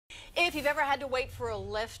If you've ever had to wait for a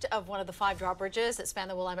lift of one of the 5 drawbridges that span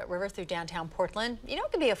the Willamette River through downtown Portland, you know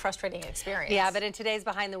it can be a frustrating experience. Yeah, but in today's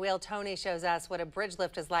Behind the Wheel, Tony shows us what a bridge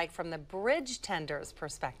lift is like from the bridge tender's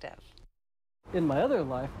perspective. In my other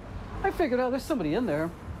life, I figured out there's somebody in there,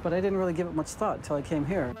 but I didn't really give it much thought until I came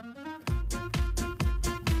here.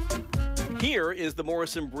 Here is the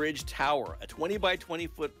Morrison Bridge Tower, a 20 by 20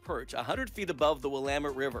 foot perch 100 feet above the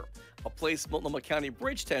Willamette River, a place Multnomah County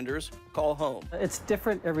bridge tenders call home. It's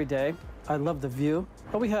different every day. I love the view.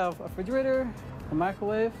 But we have a refrigerator, a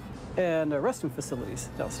microwave, and restroom facilities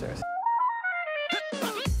downstairs.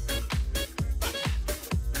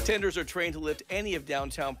 Tenders are trained to lift any of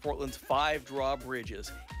downtown Portland's 5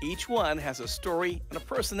 drawbridges. Each one has a story and a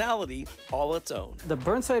personality all its own. The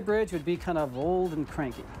Burnside Bridge would be kind of old and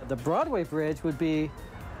cranky. The Broadway Bridge would be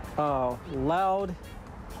loud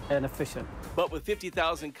and efficient. But with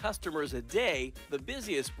 50,000 customers a day, the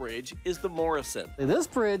busiest bridge is the Morrison. This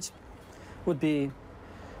bridge would be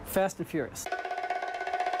fast and furious.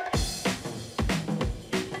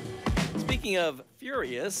 Speaking of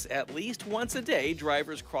furious, at least once a day,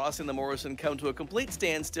 drivers crossing the Morrison come to a complete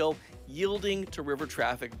standstill, yielding to river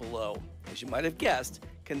traffic below. As you might have guessed,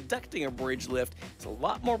 conducting a bridge lift is a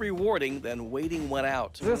lot more rewarding than waiting one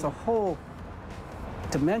out. There's a whole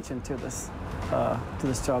dimension to this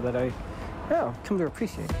job that I come to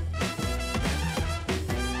appreciate.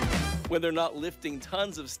 When they're not lifting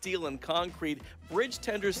tons of steel and concrete, bridge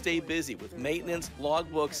tenders stay busy with maintenance,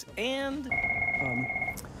 logbooks, and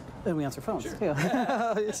we answer phones. Sure.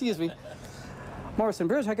 Yeah. Excuse me. Morrison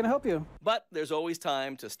Bridge, how can I help you? But there's always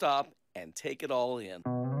time to stop and take it all in.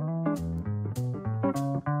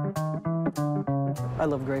 I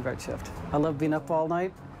love graveyard shift. I love being up all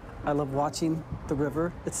night. I love watching the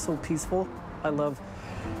river. It's so peaceful. I love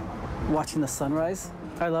watching the sunrise.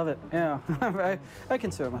 I love it, yeah. I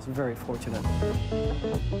consider myself very fortunate.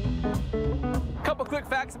 Couple quick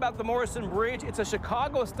facts about the Morrison Bridge. It's a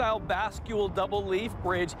Chicago-style bascule double-leaf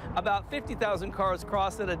bridge. About 50,000 cars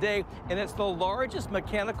cross it a day, and it's the largest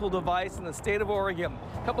mechanical device in the state of Oregon.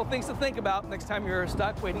 Couple things to think about next time you're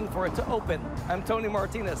stuck waiting for it to open. I'm Tony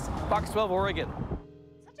Martinez, Fox 12 Oregon.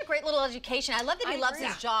 Such a great little education. I love that he loves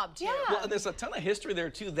his job, too. Yeah. Well, and there's a ton of history there,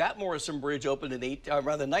 too. That Morrison Bridge opened in around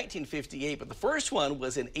 1958, but the first one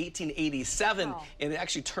was in 1887, and it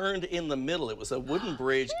actually turned in the middle. It was a wooden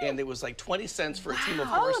bridge, and it was like 20 cents for a team of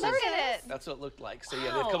horses. Look at it. That's what it looked like. So,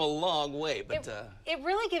 yeah, they've come a long way. But it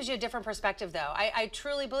really gives you a different perspective, though. I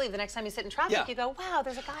truly believe the next time you sit in traffic, you go, wow,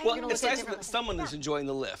 there's a guy who's going to look at it differently. Well, it's nice that someone is enjoying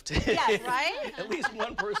the lift. Yes, right? At least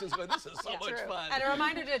one person's going, this is so much fun. And a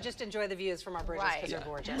reminder to just enjoy the views from our bridges because they're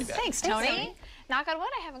gorgeous. Thanks, Tony. Knock on wood,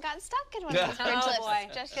 I haven't gotten stuck in one of those bridge lifts. Oh boy,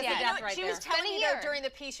 Just kiss yet. of death right She there. was telling me though during the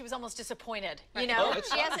piece she was almost disappointed. You know,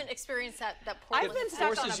 she hasn't experienced that Portland. I've been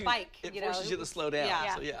stuck on a bike. It forces you to slow down.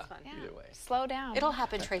 Yeah. So yeah, Yeah. either way. Slow down. It'll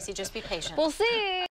happen, Tracy. Just be patient. We'll see.